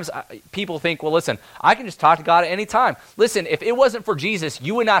 Sometimes people think, well, listen, I can just talk to God at any time. Listen, if it wasn't for Jesus,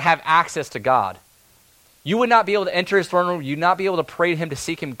 you would not have access to God. You would not be able to enter his throne room. You would not be able to pray to him, to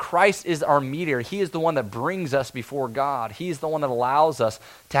seek him. Christ is our mediator. He is the one that brings us before God. He is the one that allows us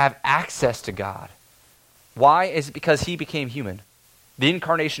to have access to God. Why? Is it because he became human? The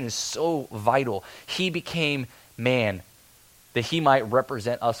incarnation is so vital. He became man that he might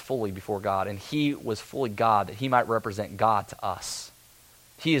represent us fully before God. And he was fully God that he might represent God to us.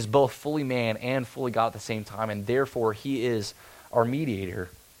 He is both fully man and fully God at the same time, and therefore he is our mediator.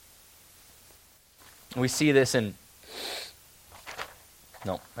 We see this in...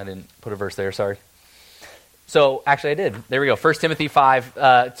 No, I didn't put a verse there, sorry. So, actually I did. There we go. 1 Timothy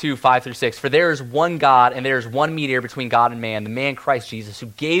 5, 2, 5 through 6. For there is one God, and there is one mediator between God and man, the man Christ Jesus, who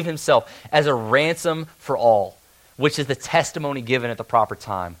gave himself as a ransom for all, which is the testimony given at the proper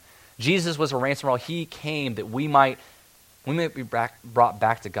time. Jesus was a ransom for all. He came that we might be brought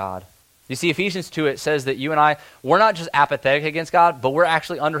back to God. You see, Ephesians 2, it says that you and I, we're not just apathetic against God, but we're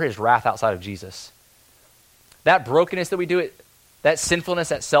actually under his wrath outside of Jesus. That brokenness that we do, that sinfulness,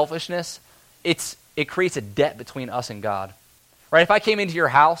 that selfishness, it creates a debt between us and God. Right? If I came into your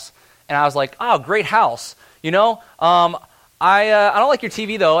house and I was like, oh, great house, I don't like your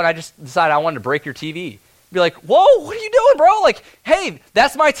TV though, and I just decided I wanted to break your TV. Be like, whoa, what are you doing, bro? Like, hey,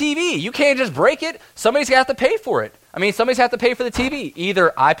 that's my TV. You can't just break it. Somebody's going to have to pay for it. Somebody's going to have to pay for the TV.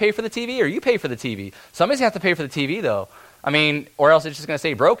 Either I pay for the TV or you pay for the TV. Somebody's going to have to pay for the TV, though. Or else it's just going to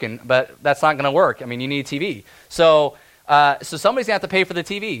stay broken, but that's not going to work. You need a TV. So somebody's going to have to pay for the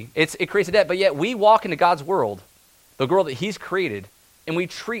TV. It creates a debt, but yet we walk into God's world, the world that he's created, and we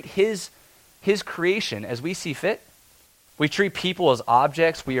treat his creation as we see fit. We treat people as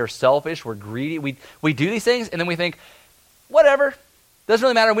objects. We are selfish. We're greedy. We do these things, and then we think, whatever, doesn't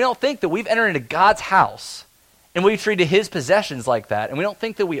really matter. We don't think that we've entered into God's house, and we treated his possessions like that, and we don't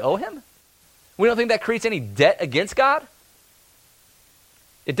think that we owe him? We don't think that creates any debt against God?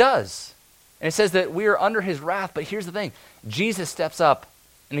 It does. And it says that we are under his wrath, but here's the thing. Jesus steps up,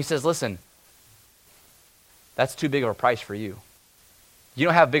 and he says, listen, that's too big of a price for you. You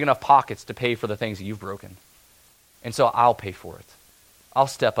don't have big enough pockets to pay for the things that you've broken. And so I'll pay for it. I'll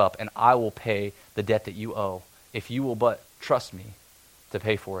step up and I will pay the debt that you owe if you will but trust me to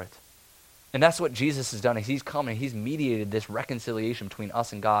pay for it. And that's what Jesus has done. He's come and he's mediated this reconciliation between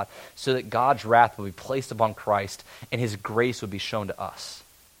us and God so that God's wrath will be placed upon Christ and his grace would be shown to us.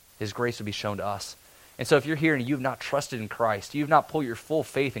 His grace would be shown to us. And so if you're here and you've not trusted in Christ, you've not put your full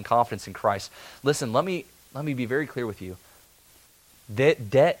faith and confidence in Christ, listen, let me be very clear with you. That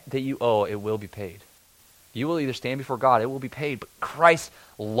debt that you owe, it will be paid. You will either stand before God, it will be paid, but Christ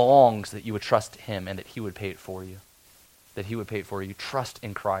longs that you would trust him and that he would pay it for you. That he would pay it for you. Trust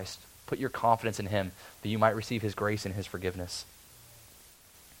in Christ. Put your confidence in him that you might receive his grace and his forgiveness.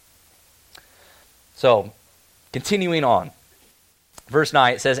 So, continuing on. Verse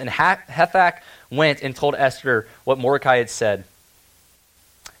 9, it says, And Hathach went and told Esther what Mordecai had said.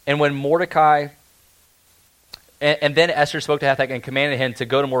 And when Mordecai... And then Esther spoke to Hathach and commanded him to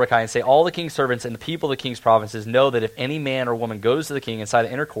go to Mordecai and say, all the king's servants and the people of the king's provinces know that if any man or woman goes to the king inside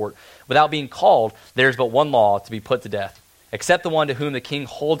the inner court without being called, there is but one law, to be put to death, except the one to whom the king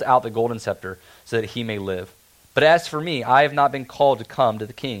holds out the golden scepter so that he may live. But as for me, I have not been called to come to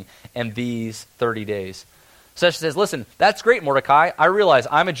the king in these 30 days. So Esther says, listen, that's great, Mordecai. I realize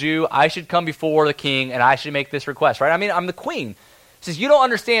I'm a Jew. I should come before the king, and I should make this request, right? I mean, I'm the queen. She says, you don't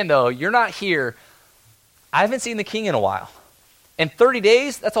understand, though. You're not here. I haven't seen the king in a while. In 30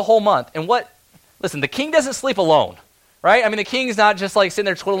 days, that's a whole month. And listen, the king doesn't sleep alone, right? I mean, the king's not just like sitting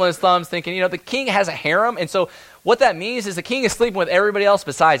there twiddling his thumbs thinking, the king has a harem. And so what that means is the king is sleeping with everybody else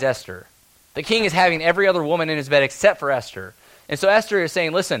besides Esther. The king is having every other woman in his bed except for Esther. And so Esther is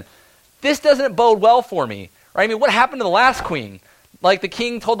saying, listen, this doesn't bode well for me. Right? I mean, what happened to the last queen? Like the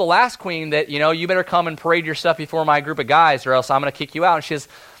king told the last queen that, you better come and parade your stuff before my group of guys or else I'm going to kick you out. And she says,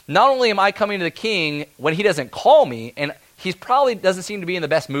 not only am I coming to the king when he doesn't call me, and he probably doesn't seem to be in the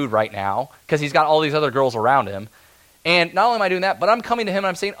best mood right now because he's got all these other girls around him. And not only am I doing that, but I'm coming to him and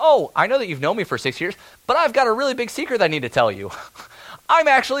I'm saying, oh, I know that you've known me for 6 years, but I've got a really big secret that I need to tell you. I'm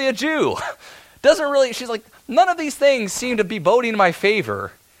actually a Jew. She's like, none of these things seem to be boding in my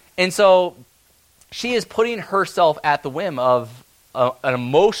favor. And so she is putting herself at the whim of an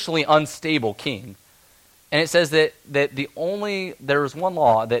emotionally unstable king. And it says that there was one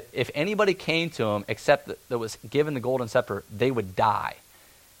law that if anybody came to him except that was given the golden scepter, they would die.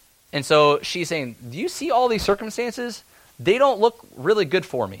 And so she's saying, do you see all these circumstances? They don't look really good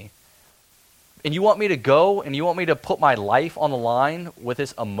for me. And you want me to go and you want me to put my life on the line with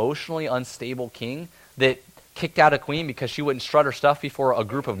this emotionally unstable king that kicked out a queen because she wouldn't strut her stuff before a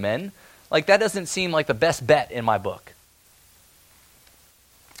group of men? Like, that doesn't seem like the best bet in my book.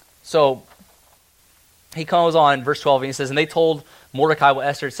 So he goes on, verse 12, and he says, and they told Mordecai what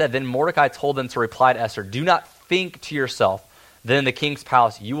Esther had said. Then Mordecai told them to reply to Esther, do not think to yourself that in the king's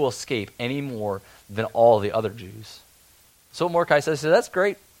palace you will escape any more than all the other Jews. So Mordecai says, that's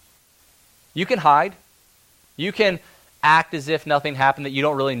great. You can hide. You can act as if nothing happened, that you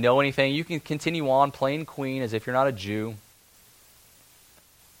don't really know anything. You can continue on playing queen as if you're not a Jew.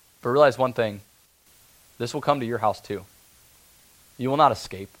 But realize one thing. This will come to your house too. You will not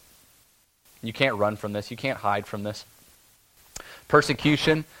escape. You can't run from this. You can't hide from this.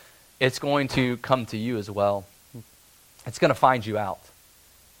 Persecution, it's going to come to you as well. It's going to find you out.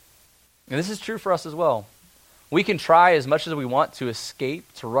 And this is true for us as well. We can try as much as we want to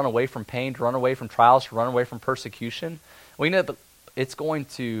escape, to run away from pain, to run away from trials, to run away from persecution. We know that it's going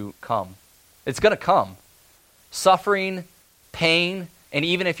to come. It's going to come. Suffering, pain, and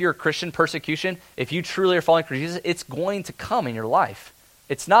even if you're a Christian, persecution, if you truly are following Jesus, it's going to come in your life.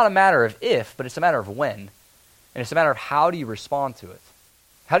 It's not a matter of if, but it's a matter of when. And it's a matter of how do you respond to it.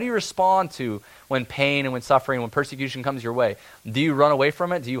 How do you respond to when pain and when suffering, when persecution comes your way? Do you run away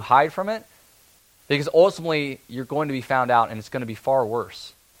from it? Do you hide from it? Because ultimately, you're going to be found out, and it's going to be far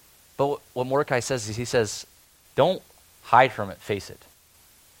worse. But what Mordecai says is, he says, don't hide from it, face it.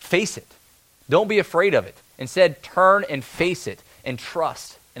 Face it. Don't be afraid of it. Instead, turn and face it, and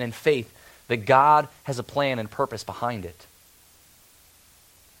trust and in faith that God has a plan and purpose behind it.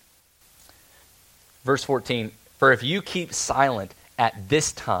 Verse 14, for if you keep silent at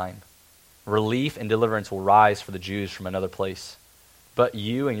this time, relief and deliverance will rise for the Jews from another place. But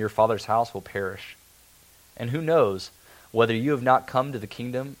you and your father's house will perish. And who knows whether you have not come to the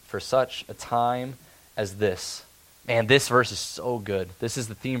kingdom for such a time as this. Man, this verse is so good. This is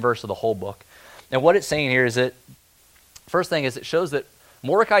the theme verse of the whole book. And what it's saying here is that, first thing is it shows that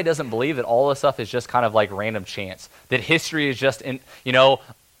Mordecai doesn't believe that all this stuff is just kind of like random chance. That history is just,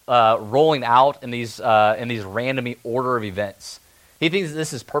 rolling out in these random order of events. He thinks that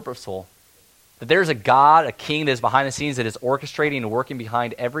this is purposeful. That there's a God, a king that is behind the scenes that is orchestrating and working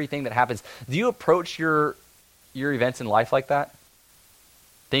behind everything that happens. Do you approach your events in life like that?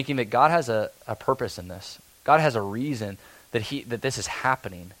 Thinking that God has a purpose in this. God has a reason that this is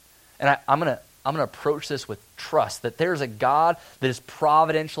happening. And I'm gonna approach this with trust that there's a God that is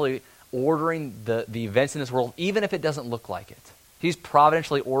providentially ordering the events in this world, even if it doesn't look like it. He's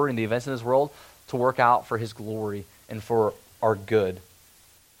providentially ordering the events in this world to work out for his glory and for our good.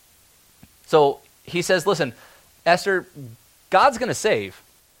 So he says, listen, Esther, God's going to save.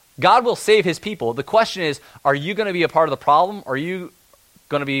 God will save his people. The question is, are you going to be a part of the problem? Or are you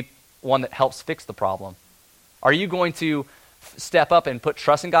going to be one that helps fix the problem? Are you going to step up and put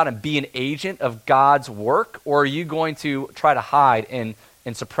trust in God and be an agent of God's work? Or are you going to try to hide and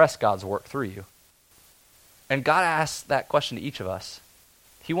suppress God's work through you? And God asks that question to each of us.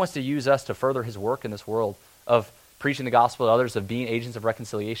 He wants to use us to further his work in this world of preaching the gospel to others, of being agents of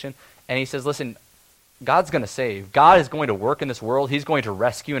reconciliation. And he says, listen, God's going to save. God is going to work in this world. He's going to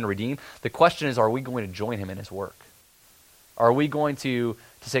rescue and redeem. The question is, are we going to join him in his work? Are we going to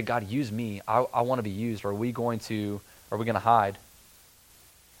say, God, use me. I want to be used. Or are we going to hide?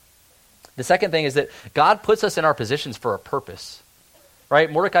 The second thing is that God puts us in our positions for a purpose,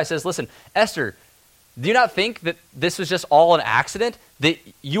 right? Mordecai says, listen, Esther, do you not think that this was just all an accident? That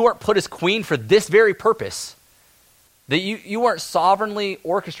you weren't put as queen for this very purpose? That you weren't sovereignly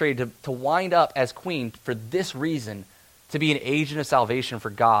orchestrated to wind up as queen for this reason, to be an agent of salvation for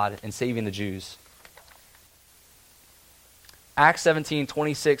God and saving the Jews? Acts 17,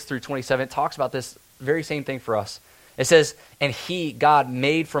 26 through 27 talks about this very same thing for us. It says, and he, God,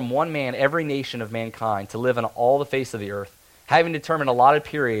 made from one man every nation of mankind to live on all the face of the earth, having determined allotted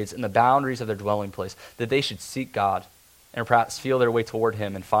periods in the boundaries of their dwelling place, that they should seek God and perhaps feel their way toward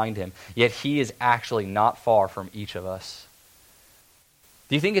him and find him. Yet he is actually not far from each of us.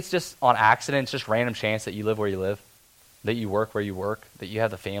 Do you think it's just on accident, it's just random chance that you live where you live, that you work where you work, that you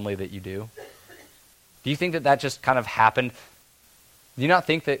have the family that you do? Do you think that that just kind of happened? Do you not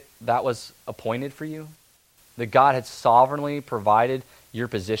think that that was appointed for you? That God had sovereignly provided your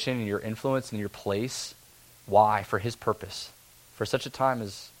position and your influence and your place? Why? For his purpose. For such a time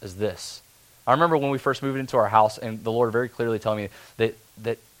as this. I remember when we first moved into our house, and the Lord very clearly telling me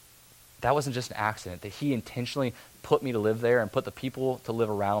that wasn't just an accident, that he intentionally put me to live there and put the people to live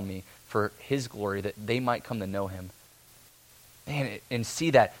around me for his glory, that they might come to know him. Man, and see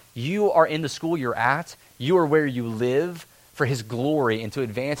that you are in the school you're at, you are where you live for his glory and to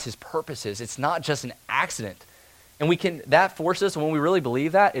advance his purposes. It's not just an accident. And that forces us, when we really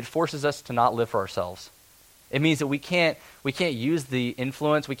believe that, it forces us to not live for ourselves. It means that we can't use the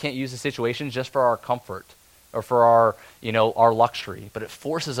influence, we can't use the situation just for our comfort or for our luxury, but it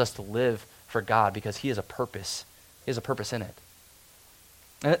forces us to live for God because he has a purpose. He has a purpose in it.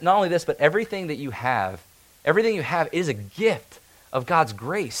 And not only this, but everything that you have is a gift of God's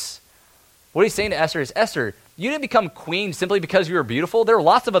grace. What he's saying to Esther is, Esther, you didn't become queen simply because you were beautiful. There are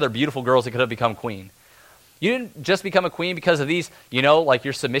lots of other beautiful girls that could have become queen. You didn't just become a queen because of these, like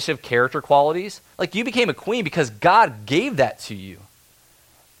your submissive character qualities. Like you became a queen because God gave that to you.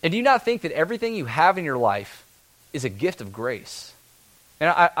 And do you not think that everything you have in your life is a gift of grace? And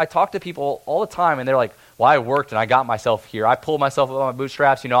I talk to people all the time and they're like, well, I worked and I got myself here. I pulled myself up on my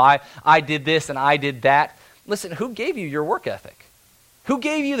bootstraps. I did this and I did that. Listen, who gave you your work ethic? Who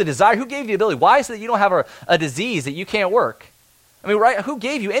gave you the desire? Who gave you the ability? Why is it that you don't have a disease that you can't work? I mean, right? Who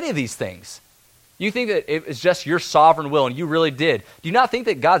gave you any of these things? You think that it was just your sovereign will, and you really did. Do you not think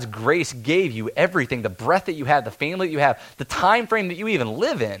that God's grace gave you everything, the breath that you have, the family that you have, the time frame that you even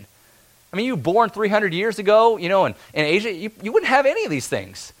live in? I mean, you were born 300 years ago, in Asia, you wouldn't have any of these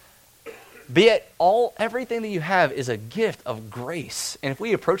things. But yet, everything that you have is a gift of grace. And if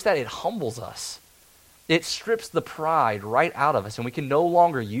we approach that, it humbles us. It strips the pride right out of us, and we can no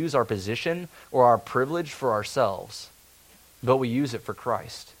longer use our position or our privilege for ourselves, but we use it for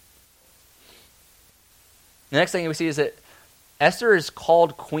Christ. The next thing we see is that Esther is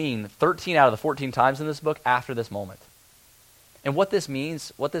called queen 13 out of the 14 times in this book after this moment. And what this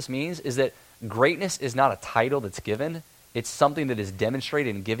means is that greatness is not a title that's given, it's something that is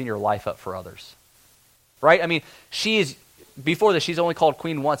demonstrated in giving your life up for others. Right? I mean, before this, she's only called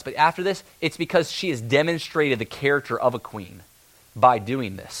queen once, but after this, it's because she has demonstrated the character of a queen by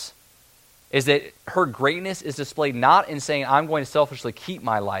doing this. Is that her greatness is displayed not in saying, I'm going to selfishly keep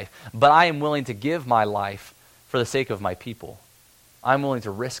my life, but I am willing to give my life for the sake of my people. I'm willing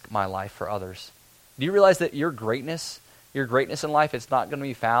to risk my life for others. Do you realize that your greatness in life, it's not going to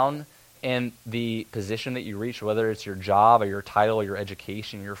be found in the position that you reach, whether it's your job or your title or your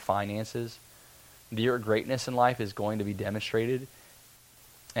education, your finances? Your greatness in life is going to be demonstrated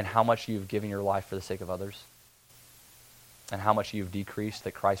in how much you've given your life for the sake of others and how much you've decreased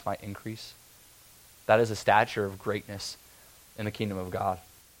that Christ might increase. That is a stature of greatness in the kingdom of God.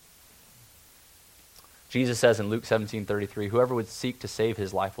 Jesus says in Luke 17:33, whoever would seek to save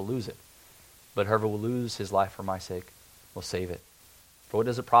his life will lose it, but whoever will lose his life for my sake will save it. For what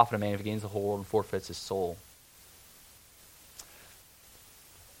does it profit a man if he gains the whole world and forfeits his soul?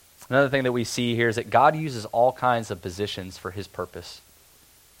 Another thing that we see here is that God uses all kinds of positions for his purpose.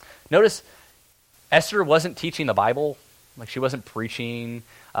 Notice, Esther wasn't teaching the Bible. Like, she wasn't preaching.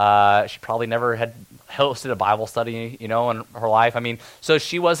 She probably never had hosted a Bible study, in her life. I mean, so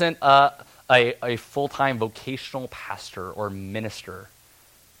she wasn't a full-time vocational pastor or minister.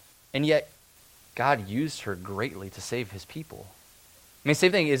 And yet, God used her greatly to save his people. I mean,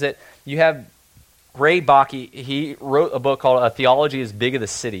 same thing is that you have Ray Bakke. He wrote a book called A Theology as Big as the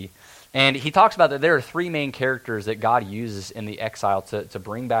City. And he talks about that there are three main characters that God uses in the exile to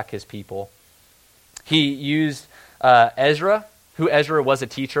bring back his people. He used Ezra, who Ezra was a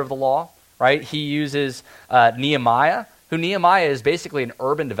teacher of the law, right? He uses Nehemiah, who Nehemiah is basically an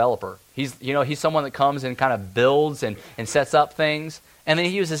urban developer. He's someone that comes and kind of builds and sets up things. And then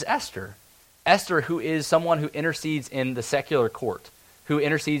he uses Esther, Esther, who is someone who intercedes in the secular court, who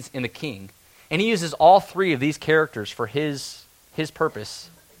intercedes in the king. And he uses all three of these characters for his purpose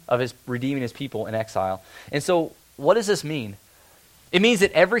of his redeeming his people in exile. And so what does this mean? It means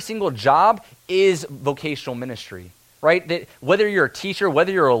that every single job is vocational ministry, right? That whether you're a teacher,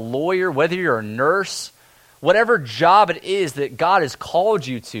 whether you're a lawyer, whether you're a nurse, whatever job it is that God has called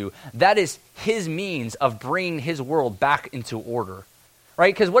you to, that is his means of bringing his world back into order,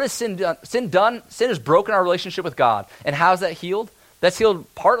 right? Because what has sin done? Sin has broken our relationship with God. And how's that healed? That's healed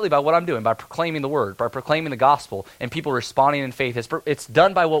partly by what I'm doing, by proclaiming the word, by proclaiming the gospel, and people responding in faith. It's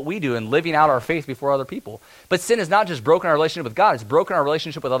done by what we do and living out our faith before other people. But sin has not just broken our relationship with God, it's broken our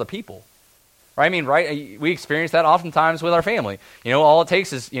relationship with other people. Right? I mean, right? We experience that oftentimes with our family. All it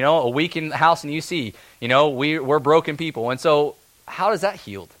takes is, a week in the house and you see, we're broken people. And so how does that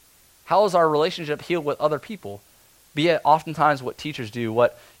healed? How is our relationship healed with other people? Be it oftentimes what teachers do,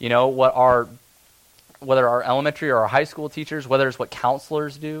 whether our elementary or our high school teachers, whether it's what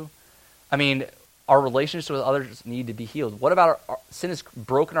counselors do. I mean, our relationships with others need to be healed. What about sin has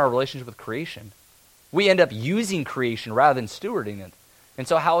broken our relationship with creation? We end up using creation rather than stewarding it. And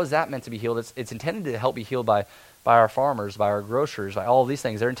so how is that meant to be healed? It's intended to help be healed by our farmers, by our grocers, by all of these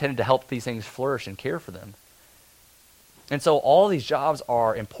things. They're intended to help these things flourish and care for them. And so all these jobs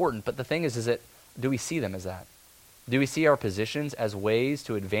are important, but the thing is that do we see them as that? Do we see our positions as ways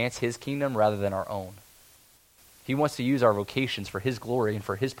to advance his kingdom rather than our own? He wants to use our vocations for his glory and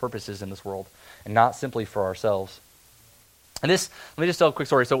for his purposes in this world, and not simply for ourselves. And let me just tell a quick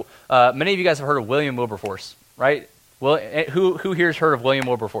story. So many of you guys have heard of William Wilberforce, right? Well, who here has heard of William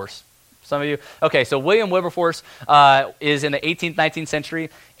Wilberforce? Some of you? Okay, so William Wilberforce is in the 18th, 19th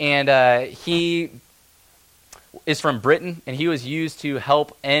century, and he is from Britain, and he was used to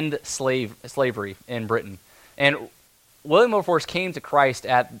help end slavery in Britain. And William Wilberforce came to Christ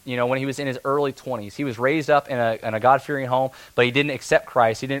when he was in his early 20s. He was raised up in a God-fearing home, but he didn't accept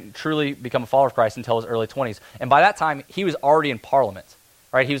Christ. He didn't truly become a follower of Christ until his early 20s. And by that time, he was already in Parliament,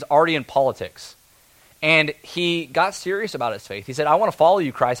 right? He was already in politics. And he got serious about his faith. He said, I want to follow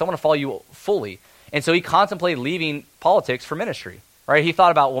you, Christ. I want to follow you fully. And so he contemplated leaving politics for ministry. Right? He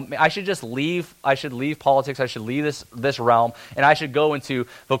thought about, I should just leave. I should leave politics. I should leave this realm, and I should go into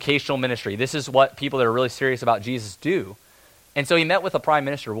vocational ministry. This is what people that are really serious about Jesus do. And so he met with the Prime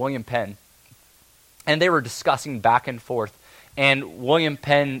Minister, William Penn, and they were discussing back and forth. And William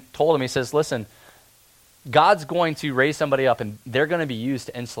Penn told him, he says, listen, God's going to raise somebody up, and they're going to be used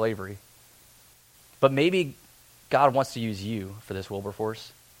to end slavery. But maybe God wants to use you for this,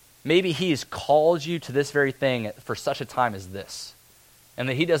 Wilberforce. Maybe he has called you to this very thing for such a time as this. And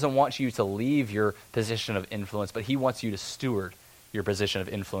that he doesn't want you to leave your position of influence, but he wants you to steward your position of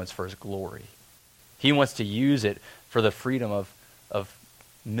influence for his glory. He wants to use it for the freedom of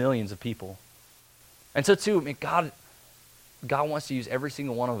millions of people. And so too, God wants to use every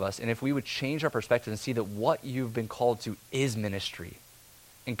single one of us. And if we would change our perspective and see that what you've been called to is ministry,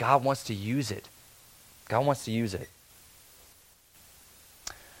 and God wants to use it. God wants to use it.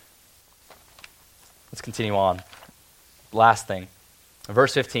 Let's continue on. Last thing.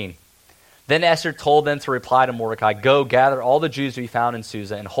 Verse 15. Then Esther told them to reply to Mordecai, go gather all the Jews to be found in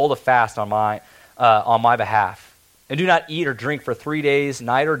Susa and hold a fast on my behalf. And do not eat or drink for 3 days,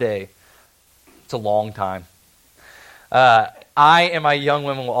 night or day. It's a long time. I and my young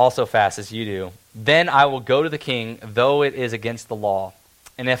women will also fast as you do. Then I will go to the king, though it is against the law.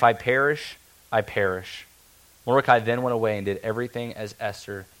 And if I perish, I perish. Mordecai then went away and did everything as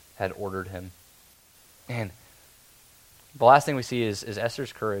Esther had ordered him. And the last thing we see is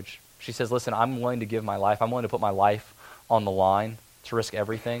Esther's courage. She says, listen, I'm willing to give my life. I'm willing to put my life on the line to risk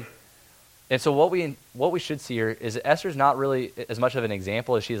everything. And so what we should see here is that Esther's not really as much of an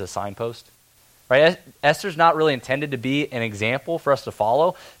example as she is a signpost. Right? Esther's not really intended to be an example for us to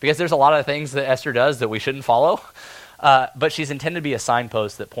follow, because there's a lot of things that Esther does that we shouldn't follow. But she's intended to be a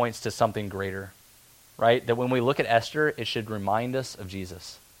signpost that points to something greater. Right? That when we look at Esther, it should remind us of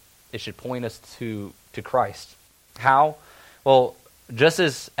Jesus. It should point us to Christ. How? Well, just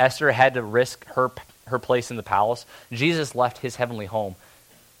as Esther had to risk her place in the palace, Jesus left his heavenly home.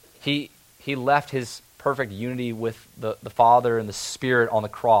 He left his perfect unity with the Father and the Spirit on the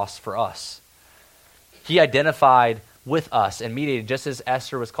cross for us. He identified with us and mediated, just as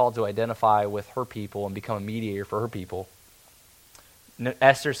Esther was called to identify with her people and become a mediator for her people.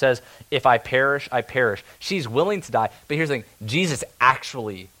 Esther says, if I perish, I perish. She's willing to die, but here's the thing, Jesus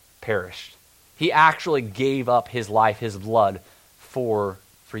actually perished. He actually gave up his life, his blood, for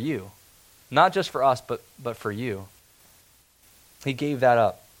you. Not just for us, but for you. He gave that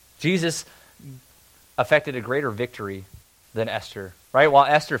up. Jesus effected a greater victory than Esther, right? While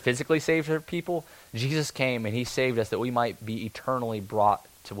Esther physically saved her people, Jesus came and he saved us that we might be eternally brought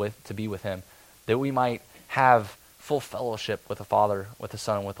to be with him, that we might have full fellowship with the Father, with the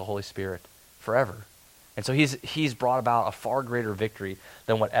Son, and with the Holy Spirit forever. And so he's brought about a far greater victory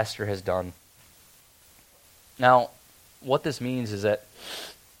than what Esther has done. Now, what this means is that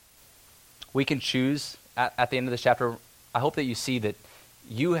we can choose at the end of this chapter. I hope that you see that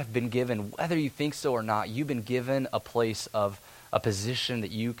you have been given, whether you think so or not, you've been given a place of a position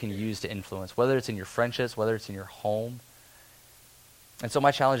that you can use to influence, whether it's in your friendships, whether it's in your home. And so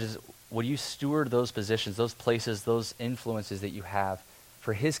my challenge is, would you steward those positions, those places, those influences that you have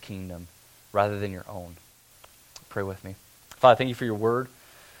for his kingdom rather than your own? Pray with me. Father, thank you for your word.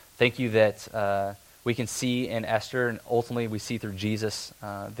 Thank you that we can see in Esther, and ultimately we see through Jesus,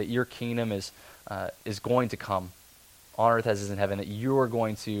 that your kingdom is going to come on earth as it is in heaven, that you're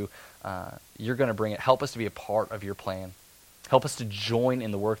going to bring it. Help us to be a part of your plan. Help us to join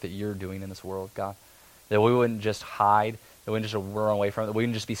in the work that you're doing in this world, God. That we wouldn't just hide, that we wouldn't just run away from it, that we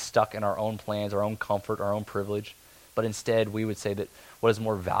wouldn't just be stuck in our own plans, our own comfort, our own privilege, but instead we would say that what is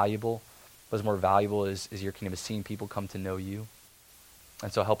more valuable is your kingdom, is seeing people come to know you.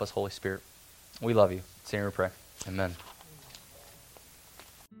 And so help us, Holy Spirit. We love you. It's in your name we pray. Amen.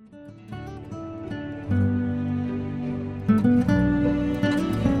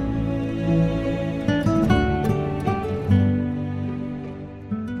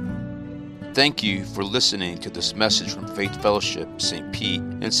 Thank you for listening to this message from Faith Fellowship, St. Pete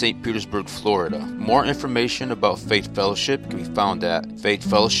in St. Petersburg, Florida. More information about Faith Fellowship can be found at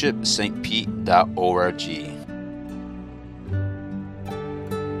faithfellowshipstpete.org.